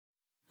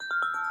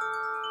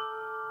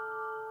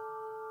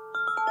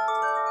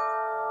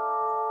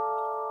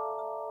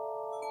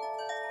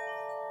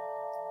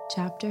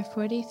Chapter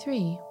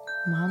 43,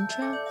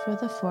 Mantra for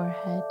the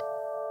Forehead.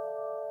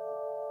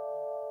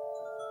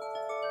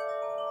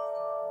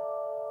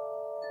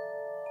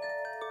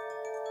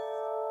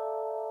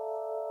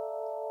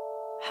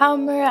 How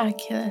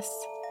miraculous!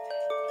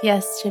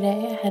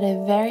 Yesterday I had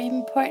a very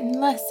important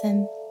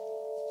lesson.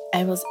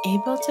 I was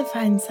able to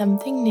find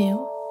something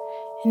new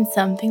in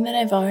something that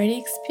I've already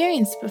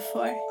experienced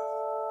before.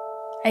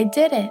 I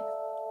did it.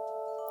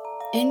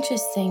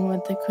 Interesting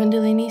what the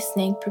Kundalini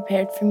snake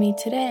prepared for me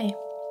today.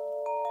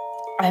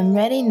 I'm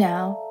ready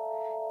now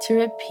to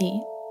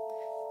repeat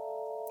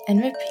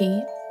and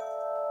repeat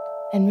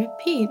and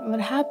repeat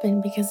what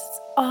happened because it's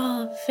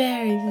all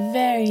very,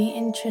 very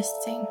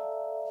interesting.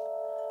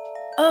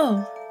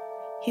 Oh,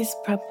 he's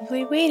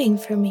probably waiting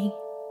for me.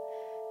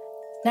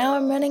 Now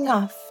I'm running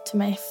off to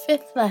my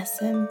fifth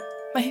lesson.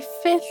 My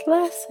fifth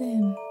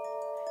lesson.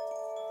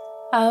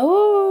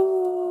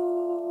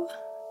 Au!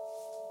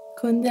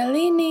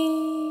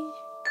 Kundalini.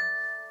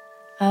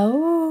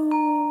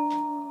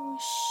 Au!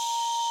 Shh.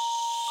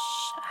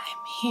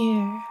 I'm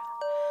here.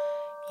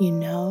 You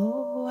know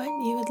what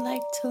you would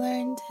like to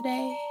learn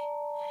today,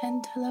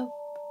 Antelope?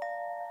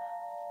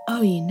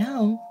 Oh, you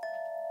know,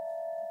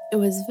 it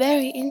was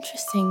very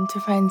interesting to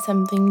find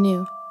something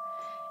new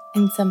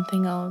and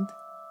something old.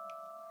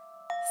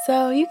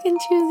 So you can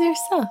choose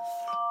yourself.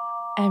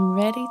 I'm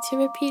ready to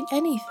repeat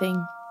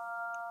anything.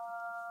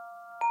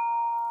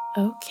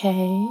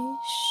 Okay,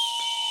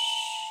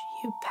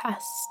 shh. You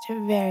passed a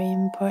very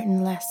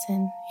important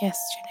lesson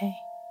yesterday.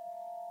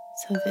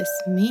 So this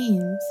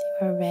means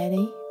you are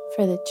ready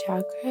for the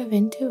chakra of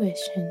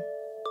intuition.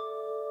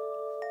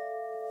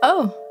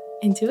 Oh,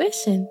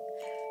 intuition.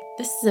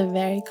 This is a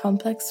very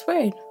complex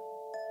word.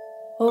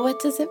 Well, what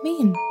does it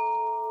mean?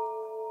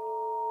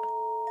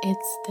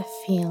 It's the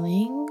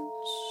feeling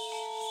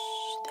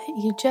that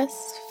you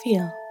just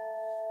feel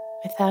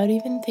without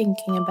even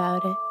thinking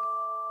about it.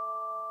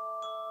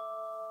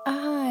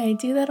 I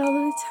do that all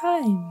the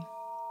time.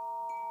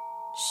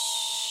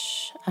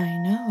 Shh, I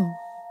know.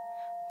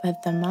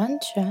 But the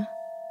mantra,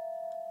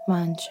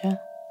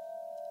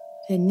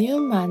 the new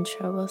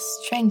mantra will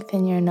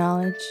strengthen your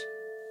knowledge.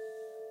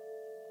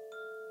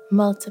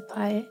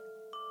 Multiply it.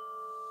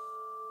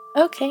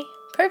 Okay,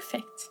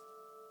 perfect.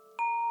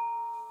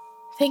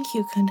 Thank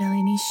you,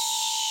 Kundalini.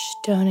 Shh,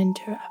 don't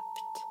interrupt.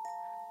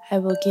 I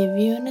will give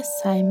you an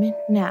assignment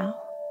now.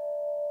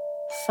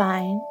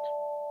 Find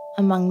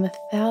among the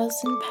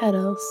 1,000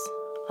 petals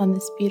on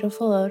this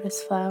beautiful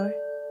lotus flower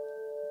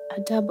a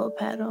double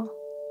petal.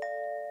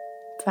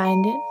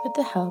 Find it with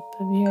the help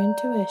of your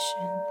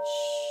intuition.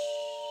 Shh.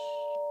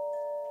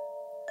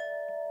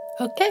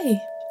 Okay,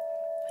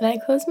 when I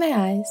close my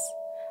eyes,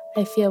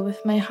 I feel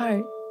with my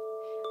heart.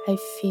 I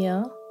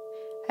feel.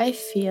 I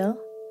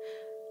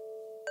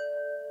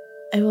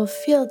will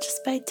feel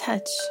just by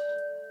touch.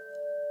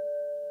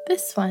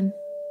 This one.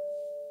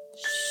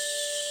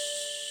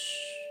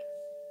 Shh.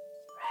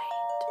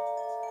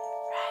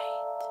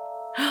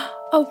 Right.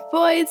 Oh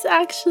boy, it's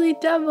actually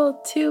double.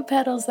 2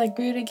 petals that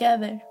grew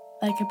together,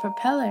 like a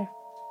propeller,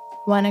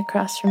 one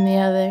across from the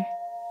other.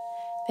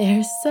 They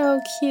are so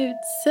cute,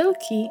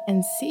 silky,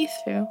 and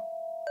see-through.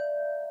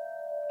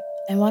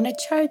 I want to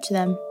charge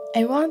them.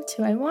 I want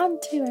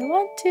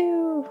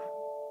to.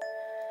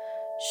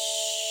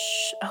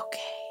 Shh,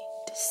 okay.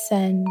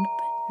 Descend,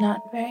 but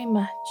not very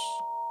much.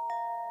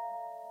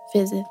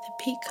 Visit the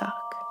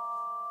peacock.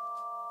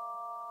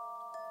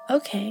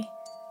 Okay,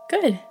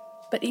 good.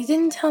 But you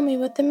didn't tell me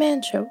what the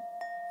mantra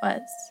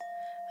was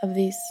of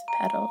these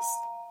petals.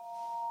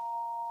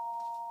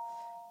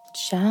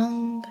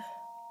 Chang,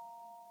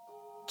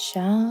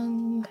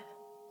 Chang,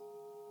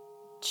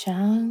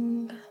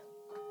 Chang,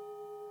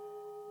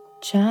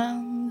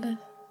 Chang.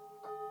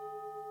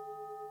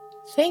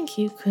 Thank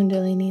you,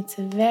 Kundalini. It's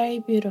a very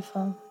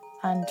beautiful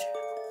mantra.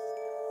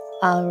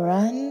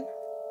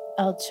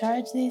 I'll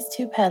charge these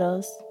 2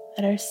 petals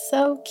that are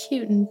so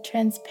cute and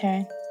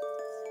transparent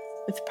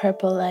with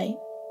purple light,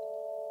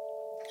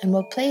 and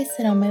we'll place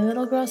it on my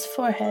little girl's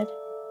forehead,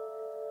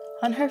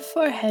 on her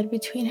forehead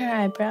between her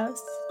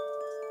eyebrows.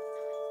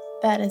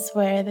 That is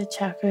where the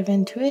chakra of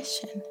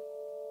intuition,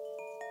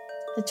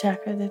 the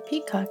chakra of the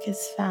peacock,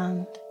 is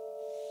found.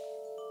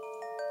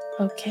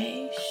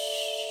 Okay,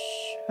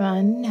 shh,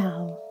 run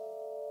now.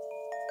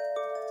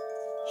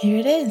 Here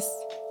it is.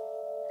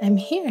 I'm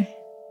here.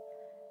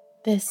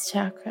 This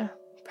chakra,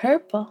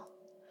 purple.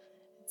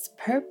 It's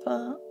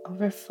purple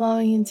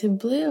overflowing into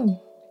blue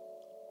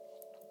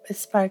with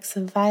sparks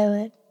of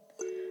violet.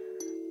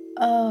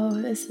 Oh,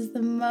 this is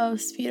the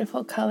most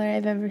beautiful color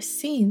I've ever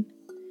seen.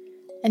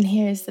 And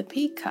here's the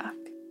peacock.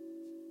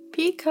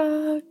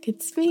 Peacock,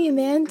 it's me,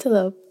 the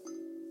antelope.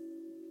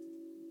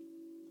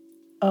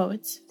 Oh,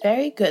 it's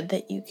very good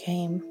that you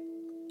came.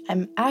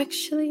 I'm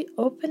actually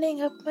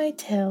opening up my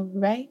tail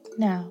right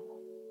now.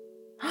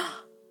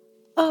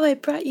 Oh, I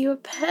brought you a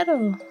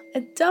petal,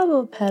 a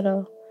double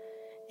petal.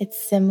 It's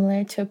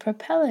similar to a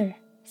propeller.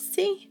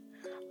 See?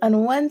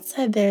 On one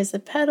side there's a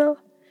petal,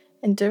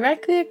 and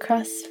directly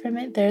across from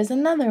it there's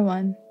another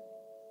one.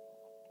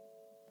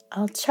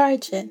 I'll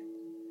charge it.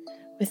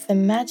 with the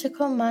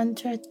magical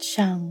mantra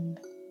Chang,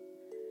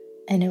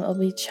 and it will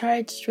be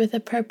charged with a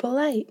purple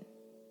light.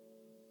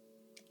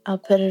 I'll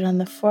put it on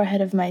the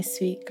forehead of my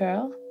sweet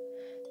girl,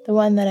 the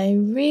one that I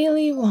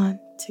really want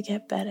to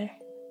get better.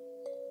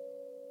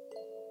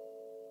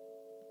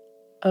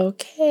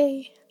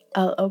 Okay,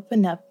 I'll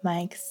open up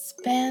my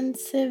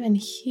expansive and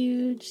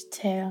huge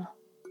tail.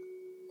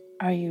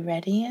 Are you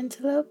ready,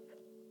 Antelope?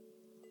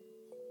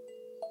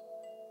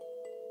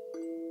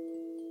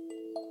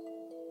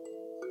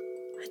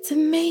 It's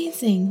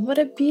amazing. What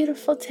a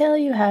beautiful tail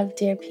you have,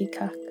 dear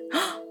Peacock.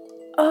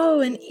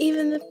 Oh, and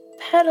even the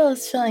petal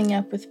is filling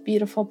up with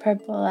beautiful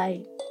purple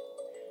light,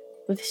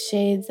 with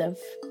shades of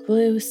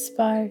blue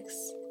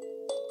sparks.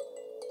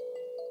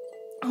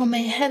 Oh, my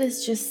head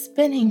is just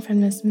spinning from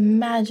this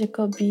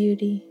magical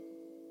beauty.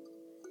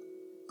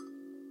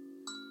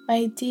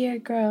 My dear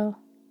girl,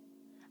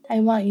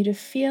 I want you to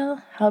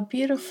feel how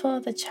beautiful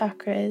the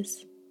chakra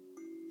is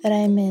that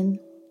I'm in.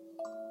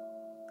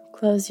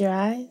 Close your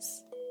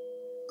eyes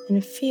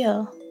and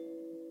feel,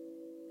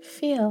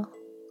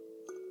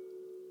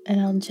 and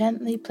I'll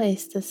gently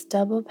place this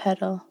double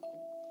petal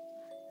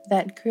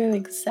that grew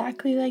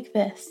exactly like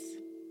this,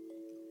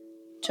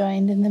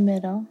 joined in the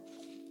middle,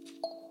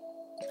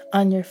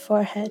 on your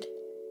forehead,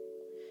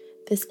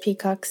 this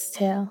peacock's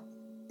tail.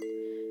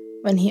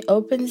 When he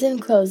opens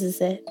and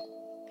closes it,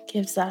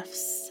 gives off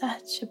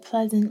such a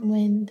pleasant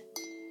wind.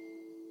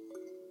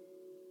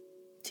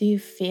 Do you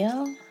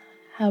feel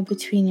how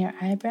between your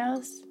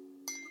eyebrows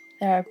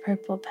there are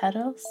purple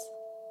petals?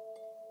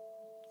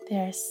 They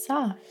are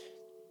soft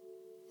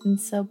and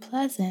so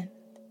pleasant.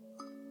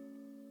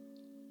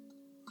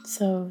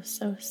 So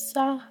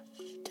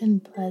soft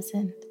and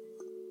pleasant.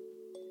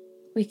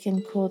 We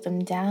can cool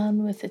them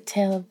down with the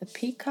tail of the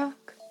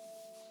peacock,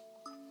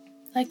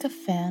 like a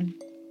fan.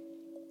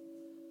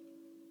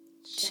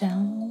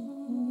 Chang.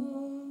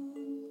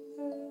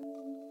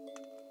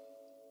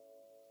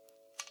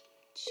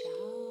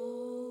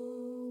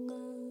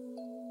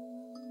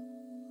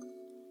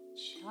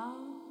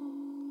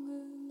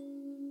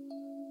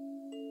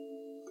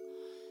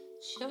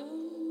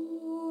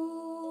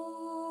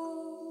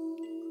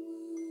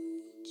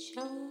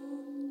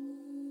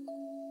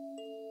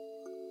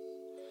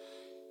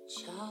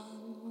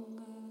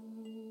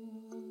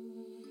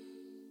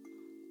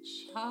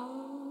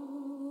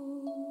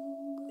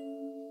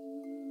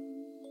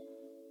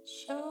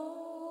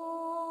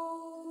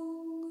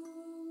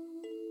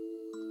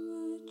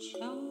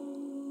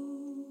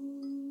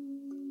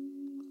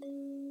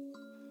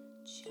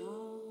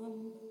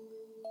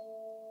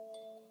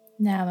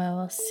 Now I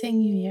will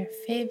sing you your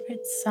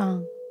favorite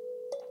song.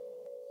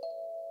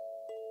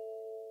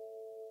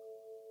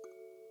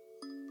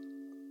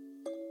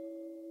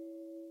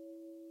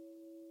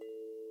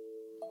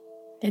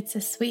 It's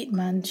a sweet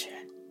mantra,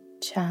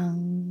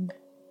 Chang.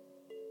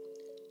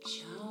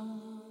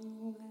 Chang,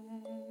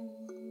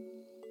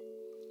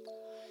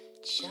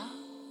 Chang,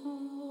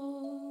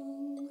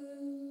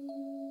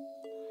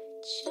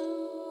 Chang,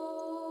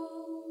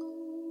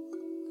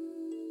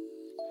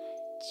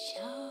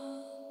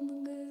 Chang,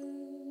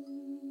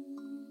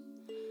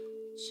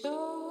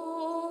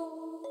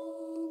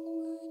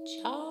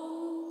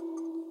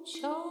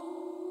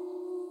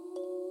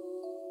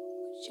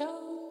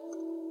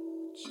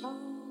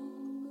 Chang,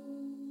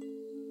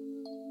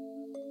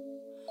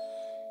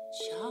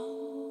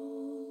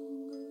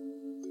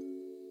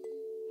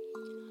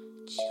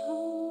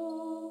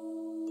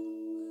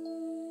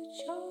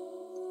 Chang,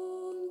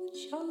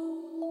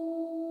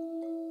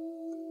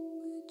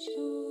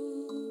 Chang,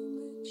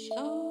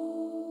 Chang.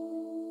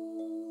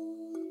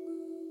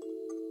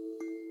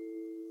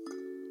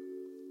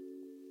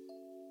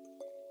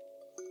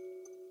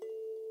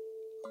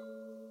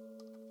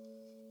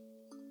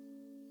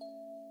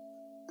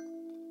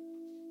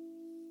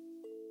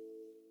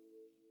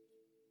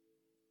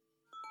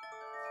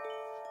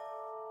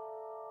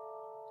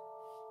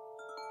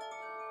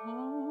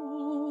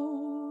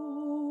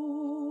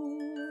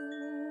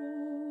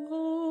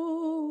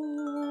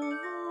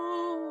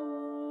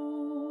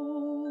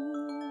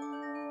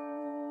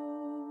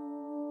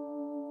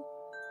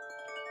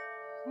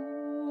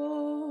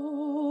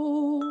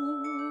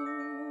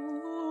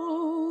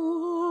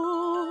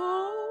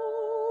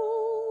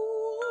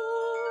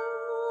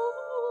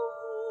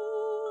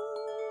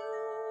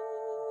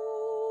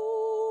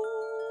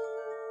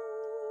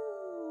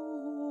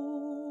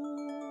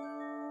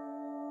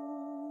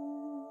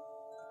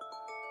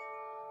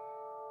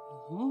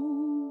 Oh.